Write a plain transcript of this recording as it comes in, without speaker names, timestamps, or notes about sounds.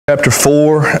Chapter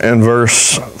 4 and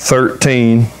verse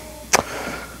 13.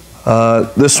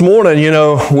 This morning,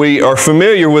 we are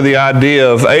familiar with the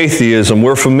idea of atheism.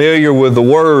 We're familiar with the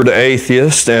word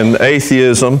atheist and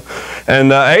atheism.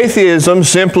 And atheism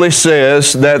simply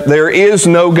says that there is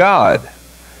no God.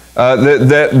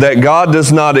 That God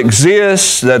does not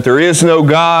exist, that there is no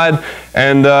God.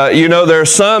 And, there are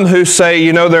some who say,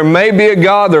 there may be a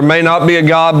God, there may not be a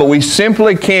God, but we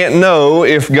simply can't know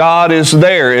if God is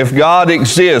there, if God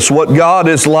exists, what God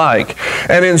is like.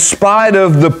 And in spite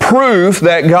of the proof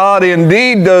that God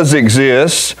indeed does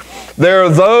exist, there are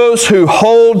those who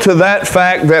hold to that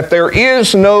fact that there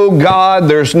is no God,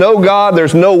 there's no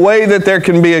way that there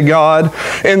can be a God,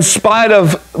 in spite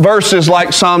of verses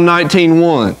like Psalm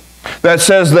 19:1. That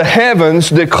says the heavens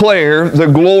declare the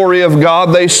glory of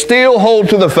God. They still hold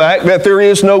to the fact that there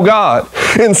is no God.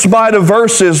 In spite of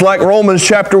verses like Romans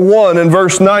chapter 1 and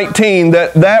verse 19,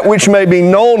 that which may be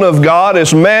known of God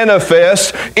is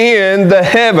manifest in the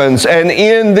heavens and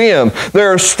in them.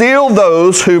 There are still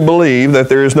those who believe that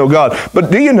there is no God.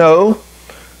 But do you know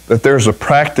that there's a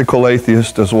practical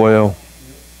atheist as well?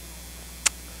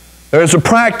 There's a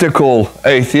practical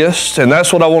atheist, and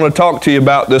that's what I want to talk to you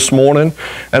about this morning.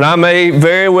 And I may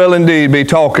very well indeed be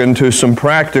talking to some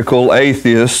practical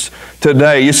atheists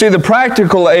today. You see, the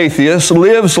practical atheist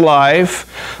lives life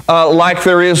like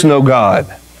there is no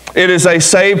God. It is a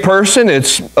saved person.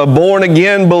 It's a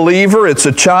born-again believer. It's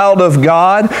a child of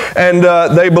God. And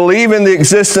they believe in the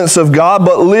existence of God,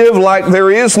 but live like there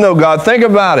is no God. Think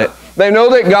about it. They know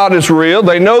that God is real.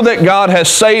 They know that God has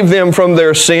saved them from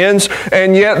their sins,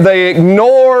 and yet they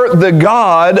ignore the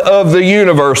God of the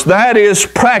universe. That is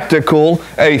practical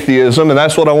atheism, and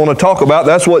that's what I want to talk about.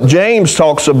 That's what James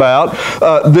talks about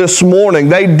this morning.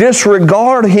 They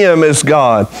disregard Him as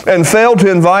God and fail to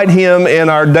invite Him in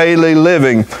our daily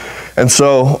living. And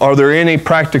so, are there any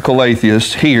practical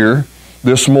atheists here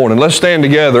this morning? Let's stand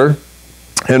together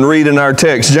and read in our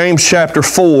text. James chapter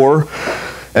 4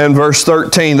 and verse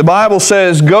 13. The Bible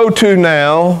says, "Go to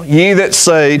now, ye that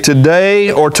say,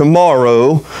 today or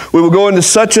tomorrow, we will go into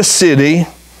such a city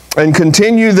and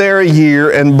continue there a year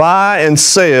and buy and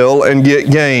sell and get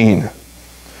gain.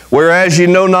 Whereas ye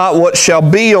know not what shall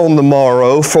be on the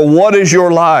morrow, for what is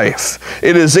your life?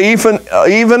 It is even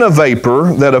a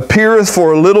vapor that appeareth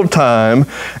for a little time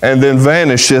and then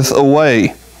vanisheth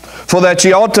away. For that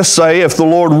ye ought to say, if the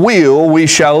Lord will, we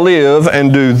shall live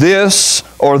and do this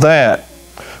or that.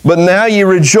 But now ye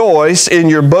rejoice in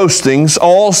your boastings.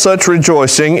 All such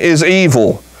rejoicing is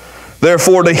evil.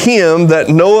 Therefore to him that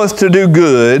knoweth to do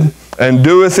good and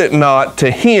doeth it not, to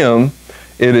him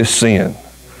it is sin."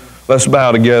 Let's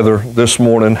bow together this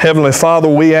morning. Heavenly Father,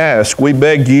 we ask, we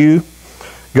beg you,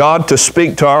 God, to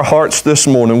speak to our hearts this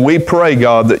morning. We pray,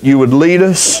 God, that you would lead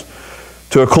us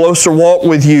to a closer walk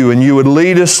with you, and you would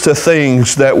lead us to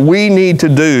things that we need to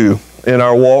do in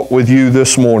our walk with you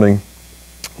this morning.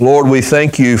 Lord, we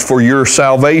thank you for your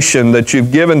salvation that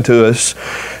you've given to us.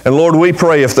 And Lord, we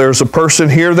pray if there's a person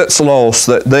here that's lost,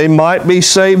 that they might be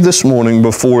saved this morning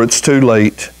before it's too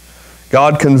late.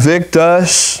 God, convict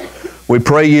us. We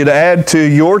pray you to add to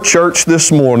your church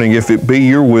this morning if it be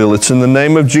your will. It's in the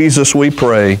name of Jesus we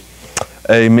pray.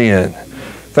 Amen.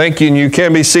 Thank you, and you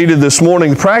can be seated this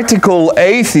morning. Practical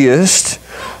atheist,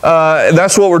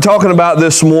 that's what we're talking about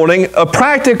this morning. A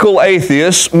practical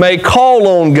atheist may call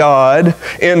on God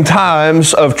in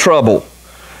times of trouble.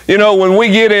 When we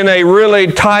get in a really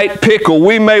tight pickle,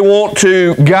 we may want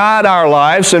to guide our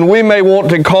lives and we may want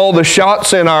to call the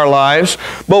shots in our lives.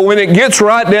 But when it gets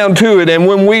right down to it, and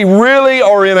when we really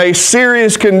are in a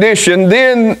serious condition,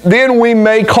 then we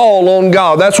may call on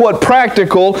God. That's what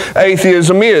practical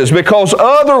atheism is. Because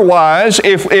otherwise,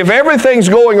 if everything's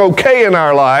going okay in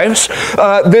our lives,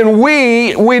 then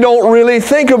we don't really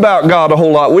think about God a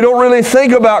whole lot. We don't really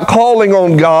think about calling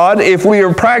on God if we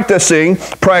are practicing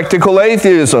practical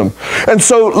atheism. And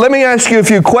so let me ask you a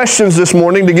few questions this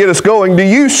morning to get us going. Do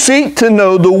you seek to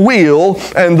know the will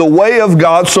and the way of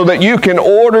God so that you can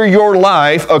order your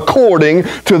life according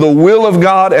to the will of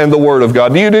God and the Word of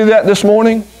God? Do you do that this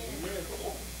morning?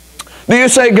 Do you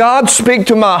say, God, speak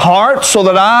to my heart so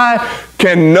that I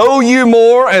can know you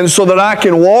more and so that I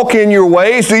can walk in your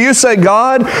ways? Do you say,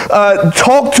 God,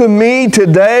 talk to me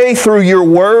today through your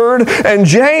word? And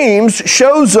James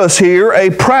shows us here a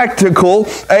practical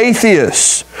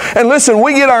atheist. And listen,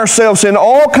 we get ourselves in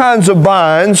all kinds of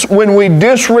binds when we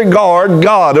disregard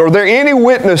God. Are there any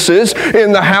witnesses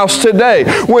in the house today?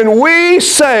 When we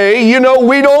say,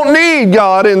 we don't need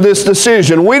God in this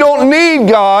decision. We don't need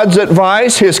God's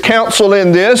advice, His counsel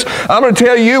in this. I'm going to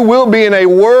tell you, we'll be in a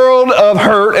world of of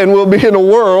hurt and we'll be in a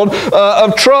world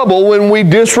of trouble when we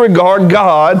disregard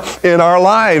God in our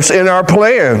lives, in our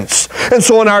plans. And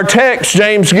so in our text,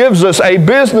 James gives us a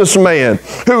businessman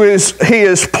who is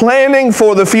planning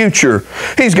for the future.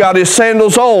 He's got his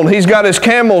sandals on. He's got his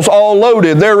camels all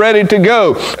loaded. They're ready to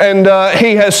go. And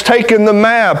he has taken the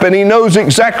map and he knows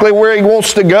exactly where he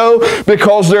wants to go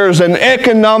because there's an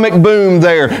economic boom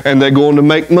there and they're going to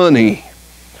make money.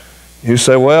 You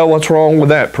say, well, what's wrong with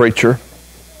that, preacher?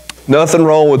 Nothing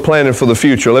wrong with planning for the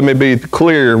future. Let me be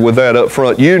clear with that up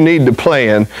front. You need to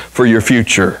plan for your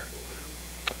future.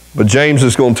 But James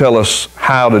is going to tell us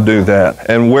how to do that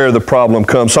and where the problem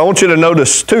comes. So I want you to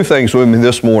notice two things with me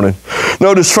this morning.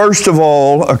 Notice, first of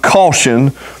all, a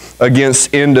caution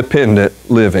against independent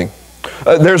living.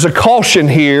 There's a caution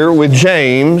here with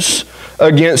James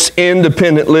against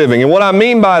independent living. And what I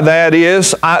mean by that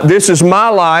is, this is my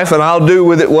life and I'll do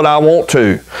with it what I want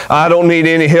to. I don't need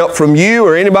any help from you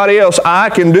or anybody else.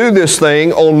 I can do this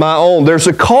thing on my own. There's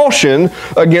a caution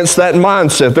against that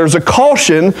mindset. There's a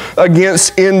caution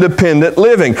against independent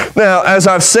living. Now, as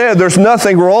I've said, there's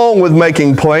nothing wrong with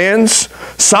making plans.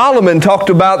 Solomon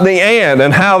talked about the ant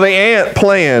and how the ant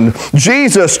planned.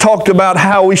 Jesus talked about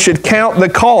how we should count the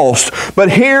cost.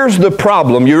 But here's the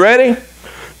problem. You ready?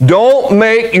 Don't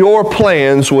make your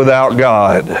plans without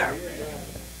God.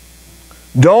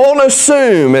 Don't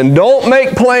assume and don't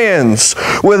make plans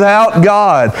without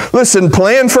God. Listen,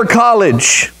 plan for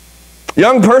college.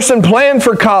 Young person, plan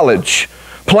for college.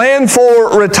 Plan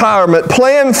for retirement.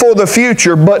 Plan for the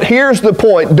future. But here's the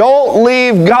point. Don't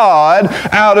leave God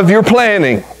out of your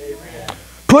planning.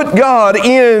 Put God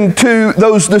into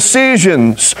those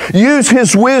decisions. Use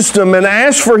His wisdom and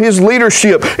ask for His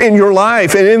leadership in your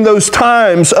life and in those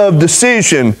times of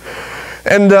decision.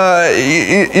 And,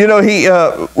 He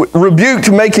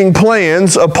rebuked making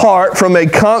plans apart from a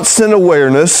constant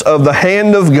awareness of the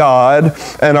hand of God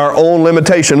and our own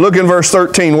limitation. Look in verse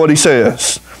 13 what he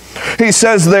says. He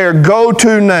says there, "Go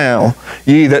to now,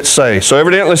 ye that say." So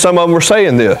evidently some of them were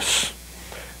saying this.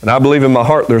 And I believe in my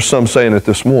heart there's some saying it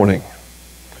this morning.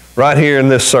 Right here in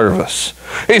this service.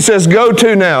 He says, "Go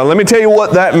to now." Let me tell you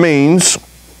what that means.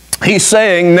 He's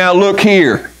saying, now look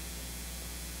here.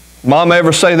 Mom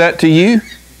ever say that to you?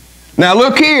 Now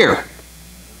look here.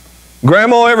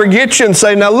 Grandma ever get you and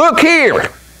say, now look here.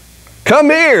 Come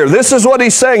here. This is what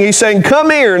he's saying. He's saying, come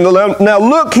here. Now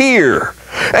look here.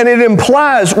 And it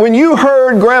implies, when you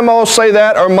heard Grandma say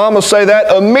that or Mama say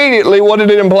that, immediately what did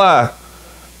it imply?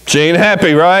 She ain't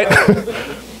happy, right?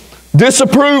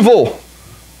 Disapproval.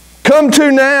 Come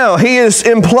to now. He is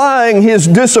implying his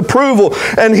disapproval,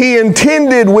 and he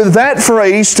intended with that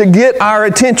phrase to get our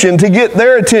attention, to get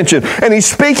their attention. And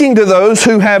he's speaking to those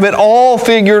who have it all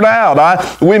figured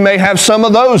out. We may have some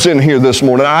of those in here this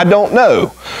morning. I don't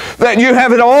know. That you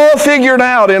have it all figured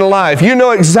out in life. You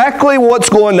know exactly what's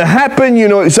going to happen. You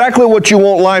know exactly what you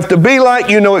want life to be like.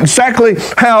 You know exactly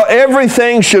how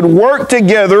everything should work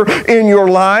together in your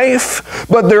life.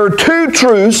 But there are two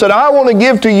truths that I want to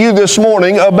give to you this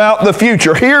morning about the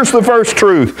future. Here's the first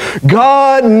truth.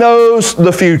 God knows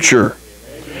the future.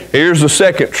 Here's the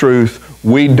second truth.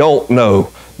 We don't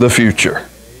know the future.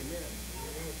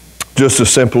 Just as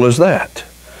simple as that.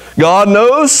 God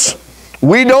knows.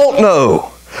 We don't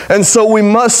know. And so we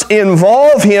must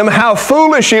involve Him. How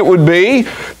foolish it would be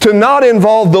to not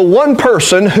involve the one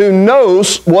person who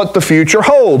knows what the future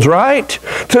holds, right?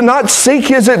 To not seek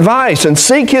His advice and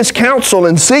seek His counsel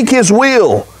and seek His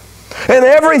will. And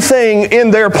everything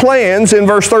in their plans, in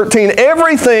verse 13,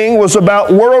 everything was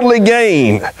about worldly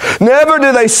gain. Never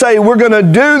do they say, we're going to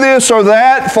do this or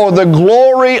that for the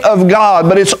glory of God.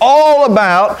 But it's all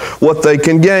about what they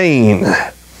can gain.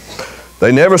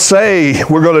 They never say,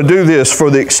 we're going to do this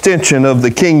for the extension of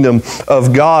the kingdom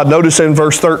of God. Notice in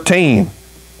verse 13,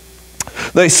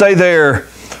 they say there,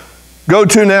 "Go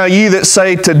to now ye that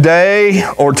say today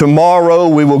or tomorrow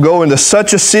we will go into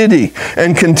such a city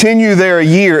and continue there a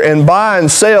year and buy and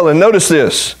sell," and notice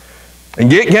this, "and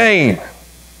get gain.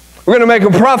 We're going to make a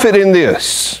profit in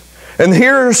this. And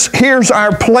here's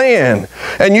our plan."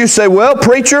 And you say, "Well,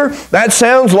 preacher, that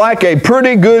sounds like a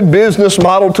pretty good business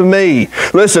model to me."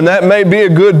 Listen, that may be a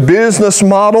good business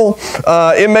model.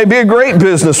 It may be a great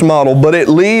business model, but it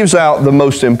leaves out the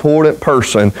most important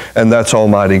person, and that's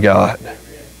Almighty God.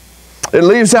 It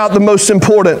leaves out the most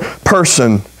important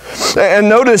person. And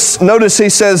notice he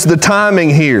says the timing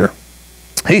here.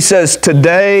 He says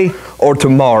today or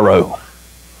tomorrow.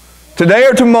 Today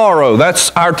or tomorrow,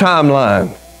 that's our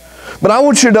timeline. But I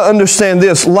want you to understand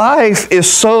this. Life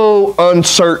is so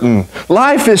uncertain.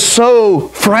 Life is so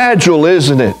fragile,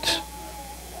 isn't it?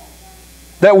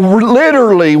 That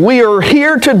literally we are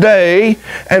here today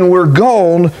and we're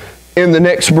gone in the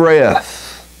next breath.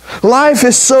 Life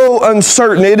is so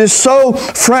uncertain. It is so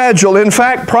fragile. In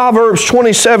fact, Proverbs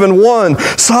 27:1,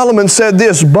 Solomon said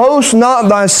this, "Boast not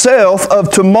thyself of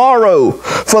tomorrow,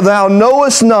 for thou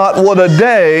knowest not what a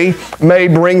day may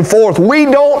bring forth." We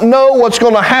don't know what's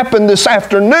going to happen this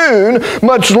afternoon,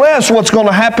 much less what's going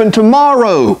to happen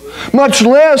tomorrow, much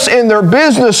less in their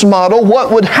business model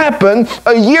what would happen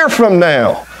a year from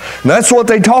now. And that's what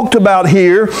they talked about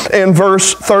here in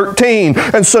verse 13.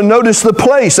 And so notice the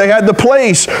place. They had the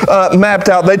place mapped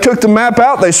out. They took the map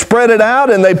out, they spread it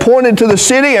out, and they pointed to the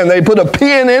city, and they put a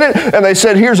pin in it, and they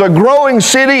said, here's a growing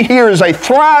city, here is a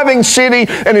thriving city,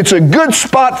 and it's a good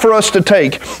spot for us to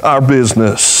take our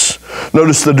business.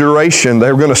 Notice the duration.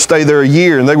 They were going to stay there a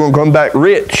year, and they were going to come back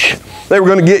rich. They were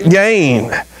going to get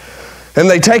gain. And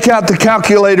they take out the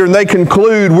calculator, and they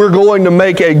conclude, we're going to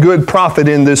make a good profit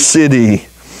in this city.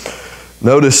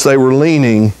 Notice they were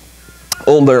leaning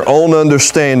on their own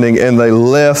understanding, and they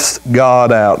left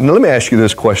God out. Now let me ask you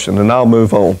this question, and I'll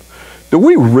move on. Do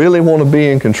we really want to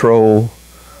be in control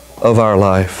of our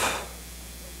life?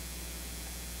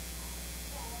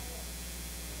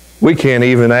 We can't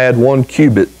even add 1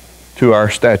 cubit to our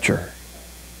stature.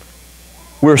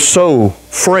 We're so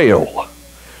frail.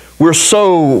 We're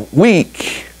so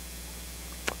weak.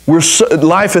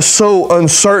 Life is so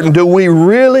uncertain. Do we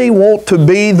really want to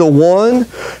be the one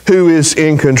who is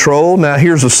in control? Now,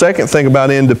 here's the second thing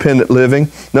about independent living.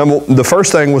 The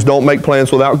first thing was don't make plans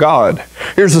without God.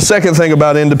 Here's the second thing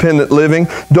about independent living.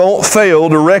 Don't fail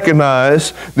to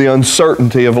recognize the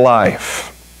uncertainty of life.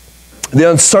 The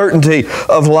uncertainty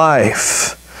of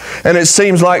life. And it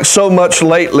seems like so much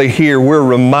lately here we're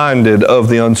reminded of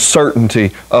the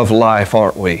uncertainty of life,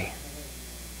 aren't we?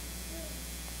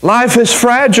 Life is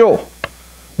fragile.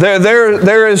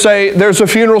 There's a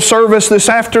funeral service this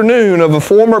afternoon of a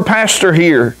former pastor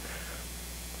here.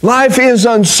 Life is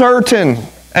uncertain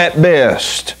at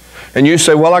best. And you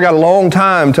say, well, I got a long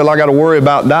time till I got to worry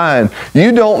about dying.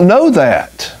 You don't know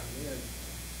that.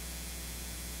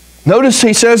 Notice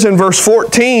he says in verse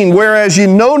 14, whereas ye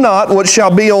know not what shall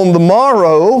be on the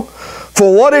morrow,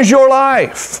 for what is your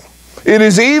life? It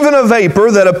is even a vapor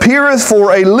that appeareth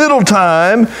for a little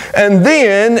time, and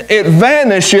then it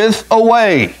vanisheth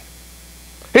away.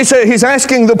 He's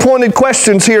asking the pointed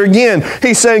questions here again.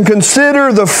 He's saying,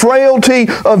 consider the frailty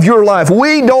of your life.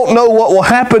 We don't know what will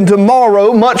happen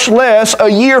tomorrow, much less a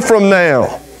year from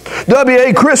now.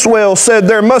 W.A. Criswell said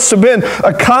there must have been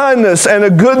a kindness and a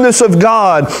goodness of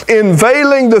God in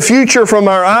veiling the future from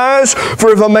our eyes,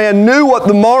 for if a man knew what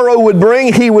the morrow would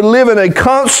bring, he would live in a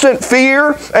constant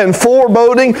fear and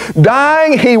foreboding.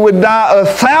 Dying, he would die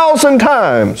 1,000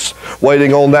 times,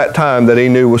 waiting on that time that he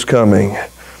knew was coming.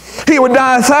 He would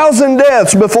die 1,000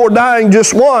 deaths before dying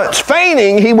just once.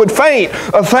 Fainting, he would faint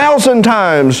 1,000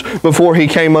 times before he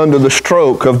came under the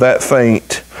stroke of that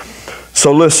faint.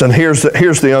 So listen, here's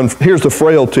the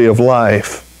frailty of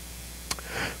life.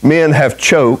 Men have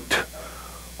choked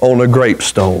on a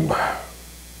gravestone.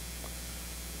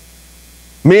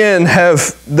 There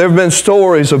have been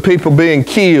stories of people being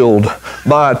killed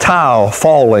by a tile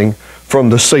falling from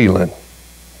the ceiling.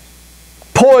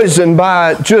 Poisoned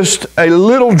by just a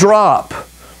little drop.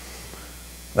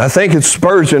 I think it's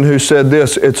Spurgeon who said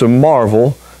this, it's a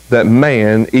marvel that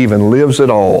man even lives at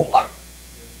all.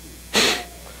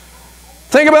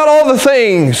 Think about all the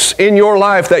things in your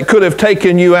life that could have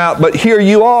taken you out, but here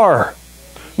you are.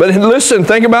 But listen,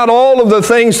 think about all of the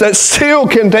things that still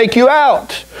can take you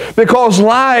out, because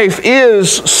life is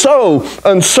so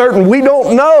uncertain. We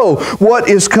don't know what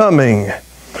is coming.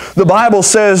 The Bible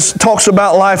talks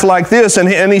about life like this,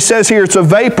 and he says here it's a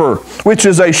vapor, which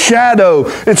is a shadow.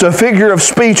 It's a figure of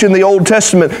speech in the Old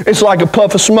Testament. It's like a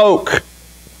puff of smoke.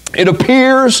 It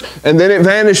appears and then it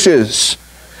vanishes.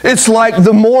 It's like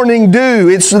the morning dew.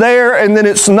 It's there and then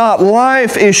it's not.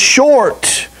 Life is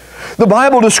short. The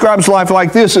Bible describes life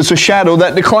like this. It's a shadow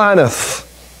that declineth.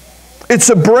 It's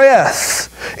a breath.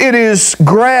 It is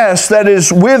grass that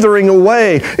is withering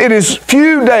away. It is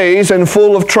few days and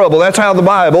full of trouble. That's how the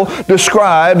Bible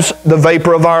describes the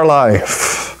vapor of our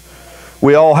life.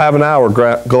 We all have an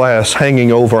hourglass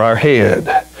hanging over our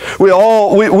head. We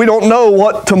don't know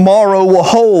what tomorrow will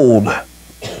hold.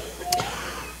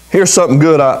 Here's something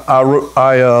good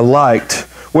I liked.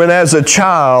 When as a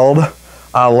child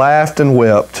I laughed and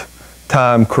wept,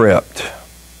 time crept.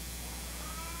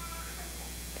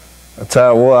 That's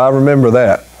how, I remember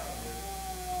that.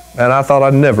 And I thought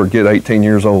I'd never get 18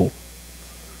 years old.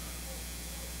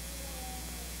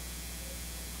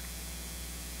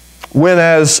 When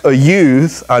as a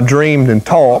youth I dreamed and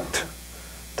talked,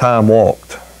 time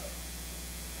walked.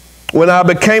 When I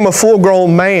became a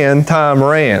full-grown man, time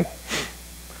ran.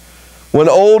 When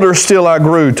older still I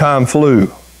grew, time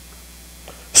flew.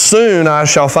 Soon I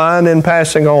shall find in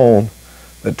passing on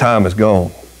that time is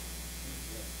gone.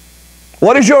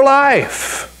 What is your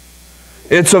life?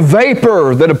 It's a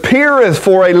vapor that appeareth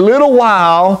for a little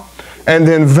while and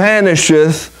then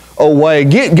vanisheth away.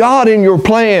 Get God in your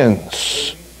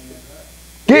plans.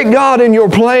 Get God in your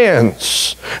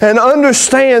plans. And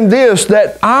understand this,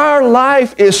 that our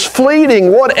life is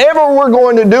fleeting. Whatever we're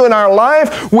going to do in our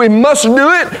life, we must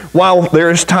do it while there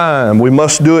is time. We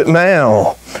must do it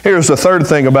now. Here's the third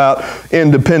thing about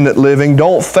independent living.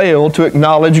 Don't fail to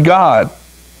acknowledge God.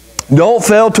 Don't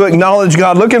fail to acknowledge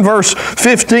God. Look in verse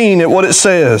 15 at what it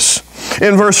says.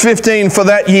 In verse 15, for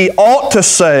that ye ought to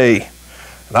say.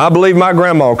 And I believe my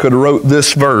grandma could have wrote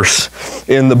this verse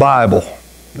in the Bible.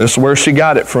 This is where she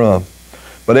got it from.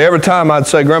 But every time I'd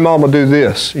say, Grandma, I'm going to do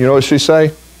this. You know what she'd say?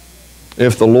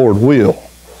 If the Lord will.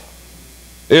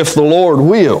 If the Lord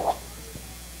will.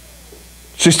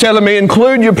 She's telling me,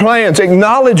 include your plans,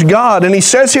 acknowledge God. And he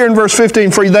says here in verse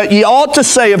 15, for that ye ought to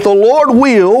say, if the Lord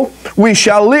will, we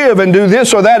shall live and do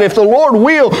this or that. If the Lord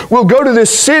will, we'll go to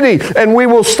this city and we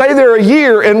will stay there a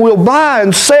year and we'll buy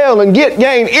and sell and get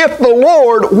gain. If the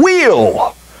Lord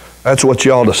will. That's what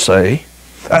you ought to say.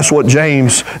 That's what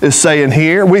James is saying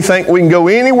here. We think we can go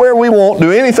anywhere we want,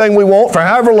 do anything we want for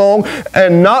however long,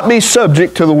 and not be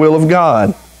subject to the will of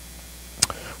God.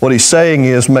 What he's saying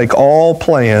is make all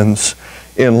plans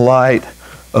in light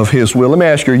of His will. Let me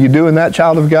ask you, are you doing that,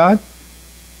 child of God?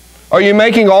 Are you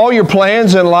making all your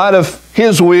plans in light of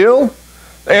His will?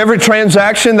 Every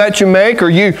transaction that you make,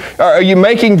 are you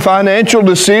making financial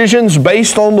decisions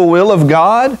based on the will of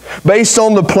God? Based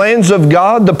on the plans of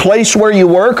God, the place where you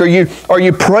work? Are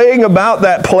you praying about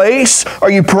that place?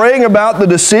 Are you praying about the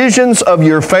decisions of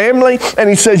your family? And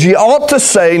he says you ought to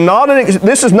say,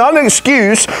 this is not an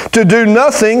excuse to do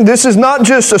nothing. This is not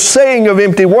just a saying of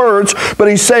empty words, but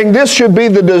he's saying this should be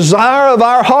the desire of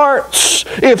our hearts.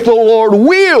 If the Lord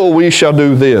will, we shall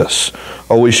do this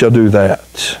or we shall do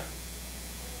that.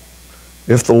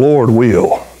 If the Lord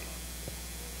will.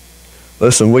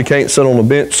 Listen, we can't sit on a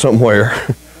bench somewhere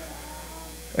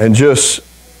and just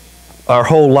our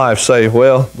whole life say,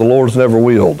 well, the Lord's never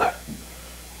willed.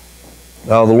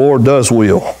 Now, the Lord does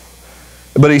will.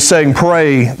 But he's saying,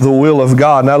 pray the will of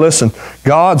God. Now listen,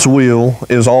 God's will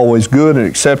is always good and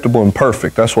acceptable and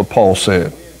perfect. That's what Paul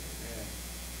said.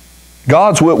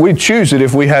 God's will, we'd choose it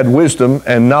if we had wisdom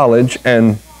and knowledge,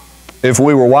 and if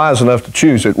we were wise enough to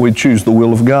choose it, we'd choose the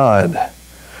will of God.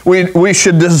 We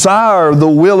should desire the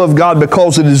will of God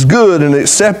because it is good and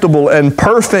acceptable and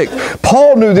perfect.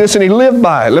 Paul knew this and he lived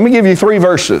by it. Let me give you 3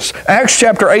 verses. Acts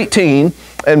chapter 18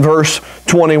 and verse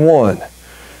 21.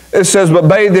 It says, but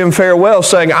bade them farewell,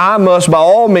 saying, I must by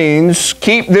all means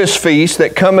keep this feast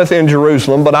that cometh in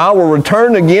Jerusalem, but I will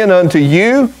return again unto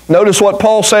you. Notice what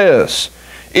Paul says.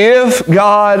 If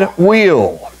God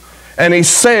will. And he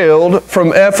sailed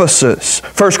from Ephesus.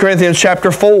 1 Corinthians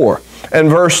chapter 4 and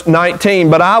verse 19.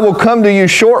 But I will come to you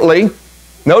shortly.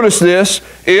 Notice this.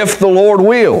 If the Lord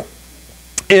will.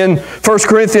 In 1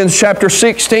 Corinthians chapter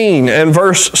 16 and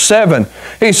verse 7.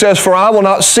 He says, for I will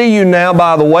not see you now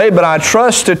by the way, but I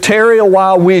trust to tarry a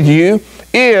while with you,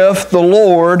 if the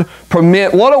Lord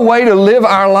permit. What a way to live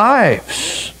our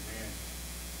lives.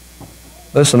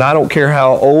 Listen, I don't care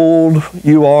how old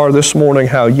you are this morning,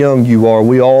 how young you are.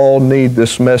 We all need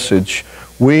this message.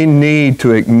 We need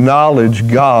to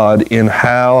acknowledge God in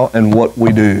how and what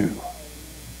we do.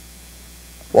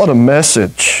 What a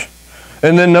message.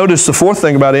 And then notice the 4th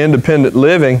thing about independent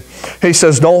living. He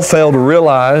says, don't fail to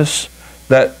realize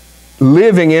that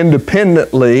living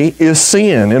independently is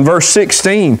sin. In verse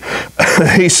 16,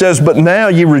 he says, but now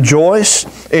ye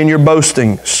rejoice in your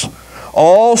boastings.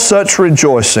 All such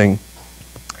rejoicing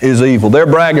is evil. They're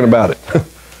bragging about it.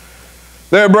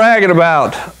 They're bragging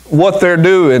about what they're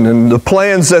doing and the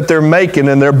plans that they're making,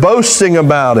 and they're boasting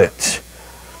about it.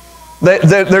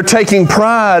 They're taking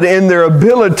pride in their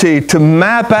ability to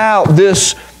map out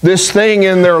this thing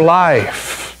in their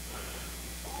life.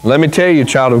 Let me tell you,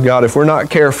 child of God, if we're not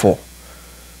careful,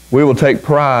 we will take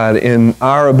pride in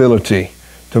our ability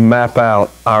to map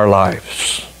out our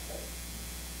lives.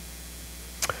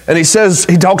 And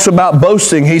he talks about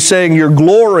boasting. He's saying you're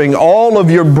glorying, all of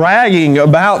your bragging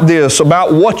about this,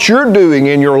 about what you're doing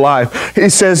in your life. He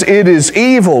says it is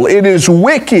evil, it is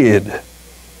wicked,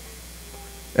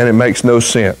 and it makes no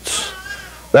sense.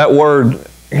 That word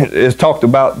is talked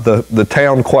about the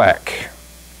town quack,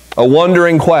 a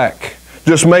wandering quack,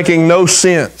 just making no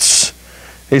sense.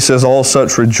 He says all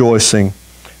such rejoicing,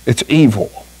 it's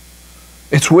evil,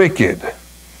 it's wicked.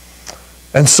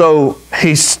 And so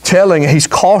he's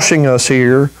cautioning us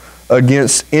here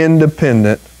against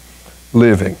independent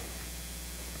living.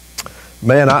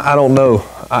 Man, I don't know.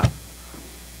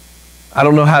 I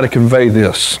don't know how to convey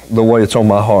this the way it's on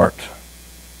my heart.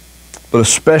 But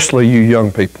especially you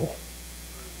young people,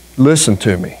 listen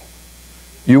to me.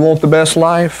 You want the best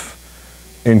life?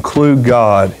 Include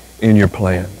God in your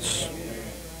plans.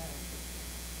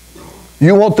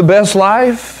 You want the best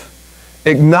life?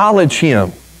 Acknowledge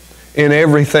Him in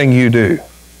everything you do.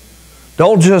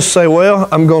 Don't just say, well,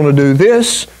 I'm going to do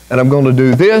this, and I'm going to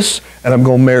do this, and I'm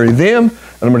going to marry them,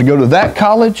 and I'm going to go to that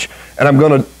college, and I'm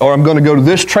going to go to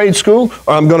this trade school,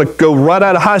 or I'm going to go right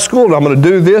out of high school, and I'm going to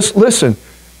do this. Listen,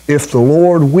 if the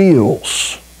Lord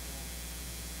wills,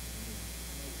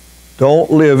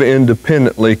 don't live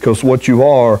independently, because what you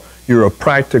are, you're a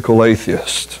practical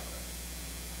atheist.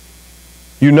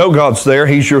 You know God's there,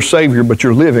 He's your Savior, but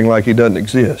you're living like He doesn't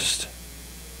exist.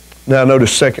 Now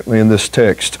notice secondly in this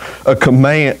text, a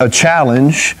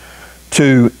challenge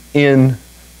to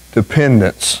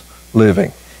independence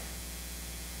living.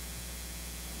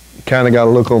 You kind of got to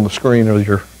look on the screen of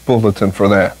your bulletin for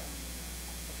that.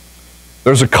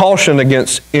 There's a caution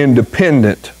against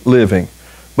independent living,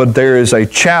 but there is a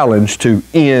challenge to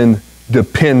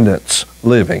independence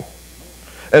living.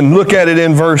 And look at it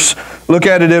in verse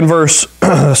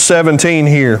 17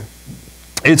 here.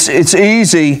 It's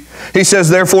easy. He says,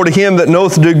 therefore to him that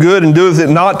knoweth to do good and doeth it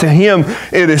not, to him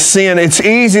it is sin. It's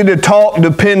easy to talk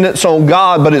dependence on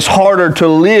God, but it's harder to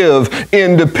live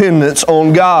independence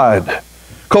on God.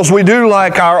 Because we do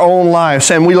like our own lives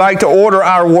and we like to order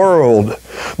our world.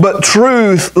 But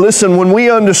truth, listen, when we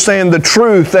understand the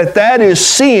truth that is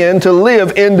sin to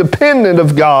live independent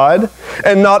of God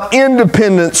and not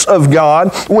independence of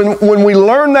God, when we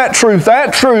learn that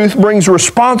truth brings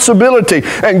responsibility.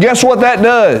 And guess what that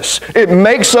does? It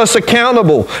makes us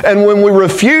accountable. And when we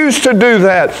refuse to do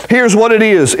that, here's what it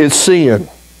is. It's sin.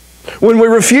 When we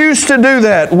refuse to do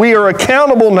that, we are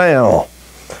accountable now.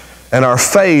 And our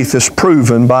faith is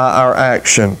proven by our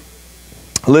action.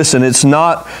 Listen, it's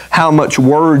not how much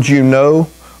word you know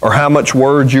or how much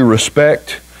word you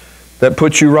respect that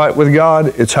puts you right with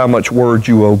God. It's how much word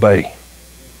you obey.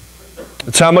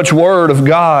 It's how much word of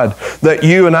God that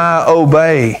you and I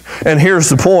obey. And here's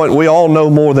the point. We all know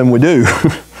more than we do.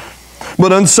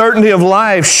 But uncertainty of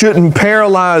life shouldn't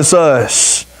paralyze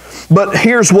us. But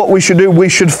here's what we should do. We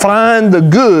should find the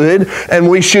good and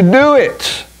we should do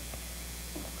it.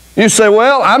 You say,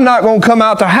 well, I'm not going to come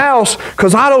out the house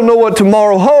because I don't know what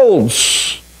tomorrow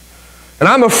holds. And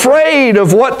I'm afraid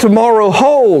of what tomorrow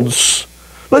holds.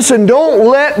 Listen, don't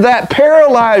let that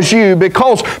paralyze you,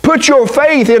 because put your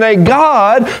faith in a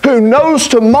God who knows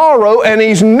tomorrow, and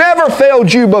He's never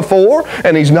failed you before,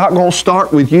 and He's not going to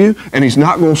start with you, and He's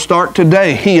not going to start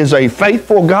today. He is a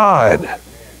faithful God.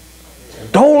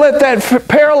 Don't let that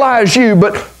paralyze you,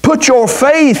 but put your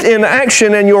faith in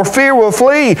action and your fear will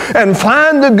flee, and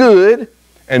find the good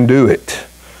and do it.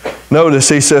 Notice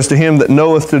he says to him that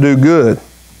knoweth to do good.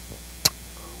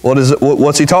 What is it?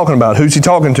 What's he talking about? Who's he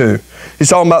talking to? He's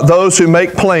talking about those who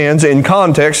make plans. In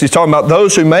context, he's talking about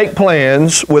those who make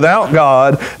plans without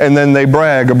God and then they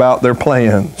brag about their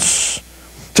plans.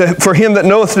 For him that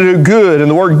knoweth to do good, and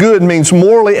the word good means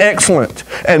morally excellent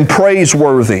and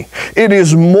praiseworthy. It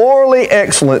is morally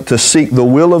excellent to seek the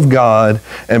will of God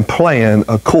and plan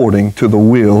according to the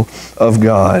will of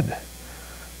God.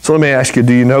 So let me ask you,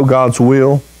 do you know God's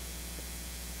will?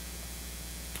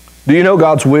 Do you know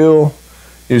God's will?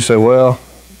 You say, well,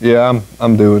 yeah,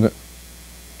 I'm doing it.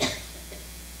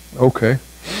 Okay.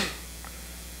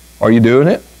 Are you doing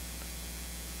it?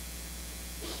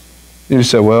 You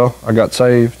say, well, I got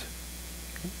saved.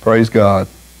 Praise God.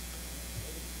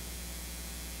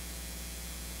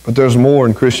 But there's more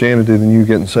in Christianity than you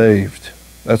getting saved.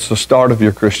 That's the start of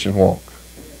your Christian walk.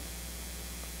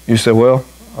 You say, well,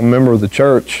 I'm a member of the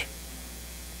church.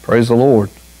 Praise the Lord.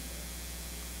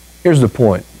 Here's the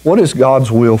point. What is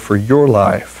God's will for your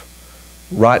life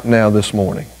right now this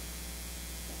morning?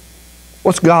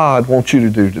 What's God want you to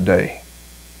do today?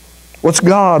 What's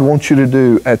God want you to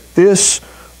do at this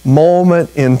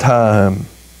moment in time?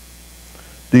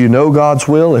 Do you know God's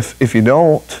will? If you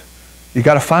don't, you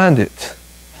got to find it.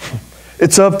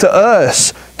 It's up to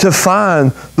us to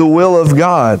find the will of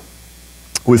God.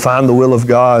 We find the will of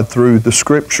God through the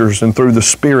Scriptures and through the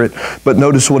Spirit. But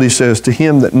notice what he says, to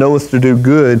him that knoweth to do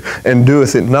good and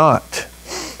doeth it not.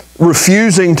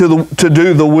 Refusing to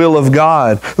do the will of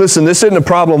God. Listen, this isn't a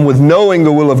problem with knowing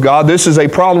the will of God. This is a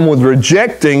problem with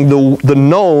rejecting the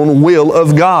known will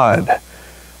of God.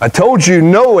 I told you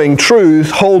knowing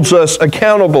truth holds us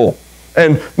accountable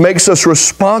and makes us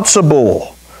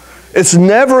responsible. It's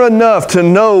never enough to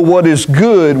know what is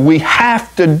good. We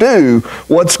have to do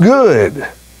what's good.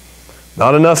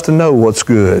 Not enough to know what's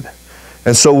good.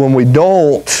 And so when we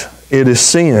don't, it is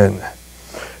sin.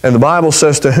 And the Bible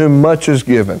says, to whom much is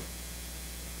given,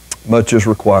 much is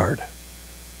required.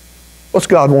 What's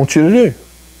God want you to do?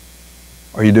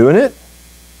 Are you doing it?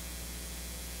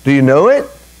 Do you know it?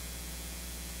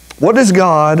 What does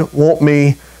God want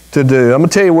me to do? I'm going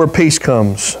to tell you where peace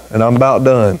comes, and I'm about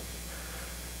done.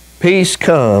 Peace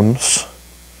comes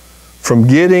from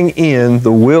getting in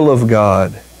the will of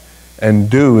God and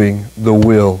doing the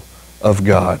will of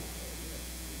God.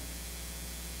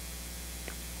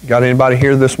 Got anybody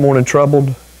here this morning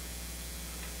troubled?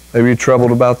 Maybe you're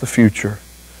troubled about the future.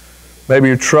 Maybe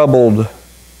you're troubled,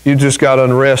 you just got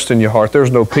unrest in your heart.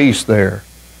 There's no peace there.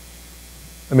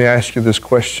 Let me ask you this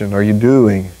question. Are you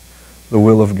doing the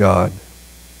will of God?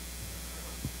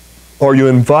 Are you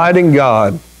inviting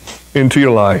God into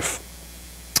your life,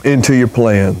 into your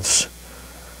plans?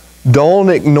 Don't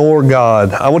ignore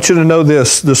God. I want you to know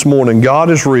this morning. God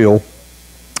is real,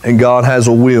 and God has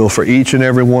a will for each and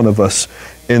every one of us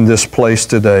in this place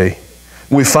today.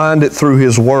 We find it through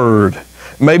His Word.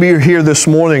 Maybe you're here this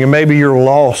morning and maybe you're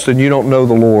lost and you don't know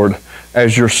the Lord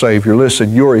as your Savior.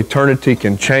 Listen, your eternity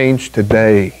can change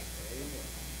today.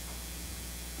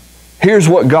 Here's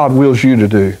what God wills you to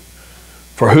do.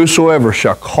 For whosoever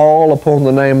shall call upon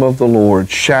the name of the Lord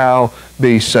shall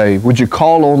be saved. Would you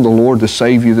call on the Lord to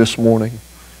save you this morning?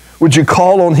 Would you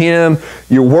call on Him,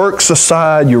 your works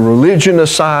aside, your religion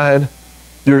aside,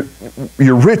 your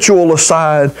ritual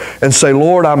aside, and say,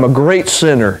 Lord, I'm a great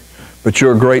sinner, but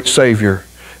you're a great Savior.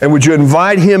 And would you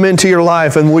invite Him into your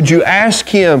life, and would you ask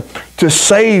Him to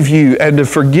save you and to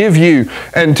forgive you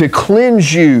and to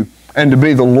cleanse you and to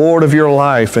be the Lord of your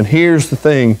life? And here's the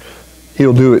thing,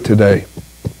 He'll do it today.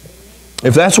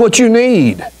 If that's what you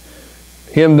need,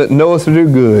 him that knoweth to do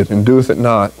good and doeth it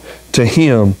not, to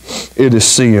him it is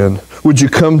sin. Would you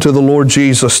come to the Lord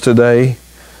Jesus today?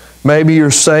 Maybe you're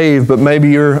saved, but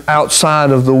maybe you're outside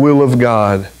of the will of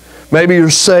God. Maybe you're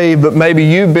saved, but maybe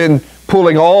you've been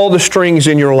pulling all the strings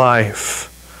in your life.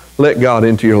 Let God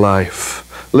into your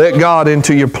life. Let God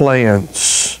into your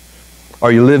plans.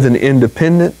 Are you living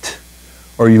independent,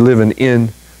 or are you living in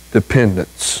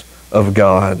dependence of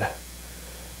God?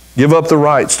 Give up the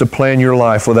rights to plan your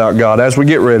life without God. As we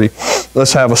get ready,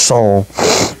 let's have a song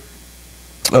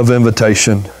of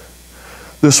invitation.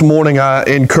 This morning I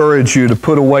encourage you to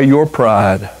put away your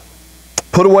pride.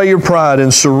 Put away your pride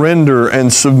and surrender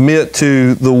and submit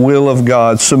to the will of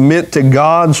God. Submit to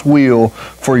God's will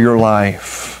for your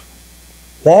life.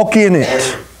 Walk in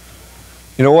it.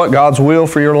 You know what? God's will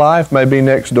for your life may be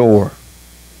next door.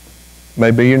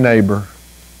 May be your neighbor.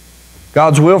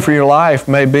 God's will for your life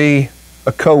may be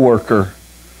a coworker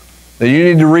that you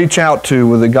need to reach out to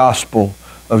with the gospel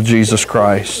of Jesus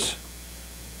Christ.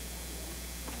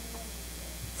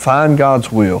 Find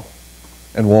God's will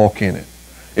and walk in it.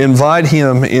 Invite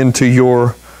Him into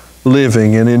your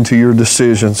living and into your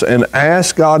decisions, and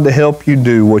ask God to help you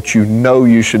do what you know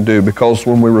you should do, because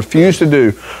when we refuse to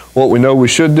do what we know we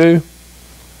should do,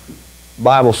 the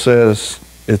Bible says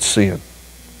it's sin.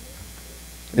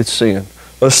 It's sin.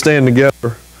 Let's stand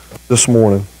together this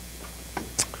morning.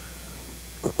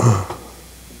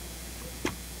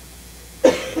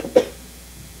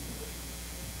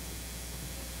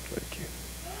 Thank you.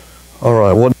 All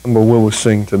right, what number will we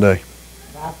sing today?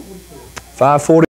 540.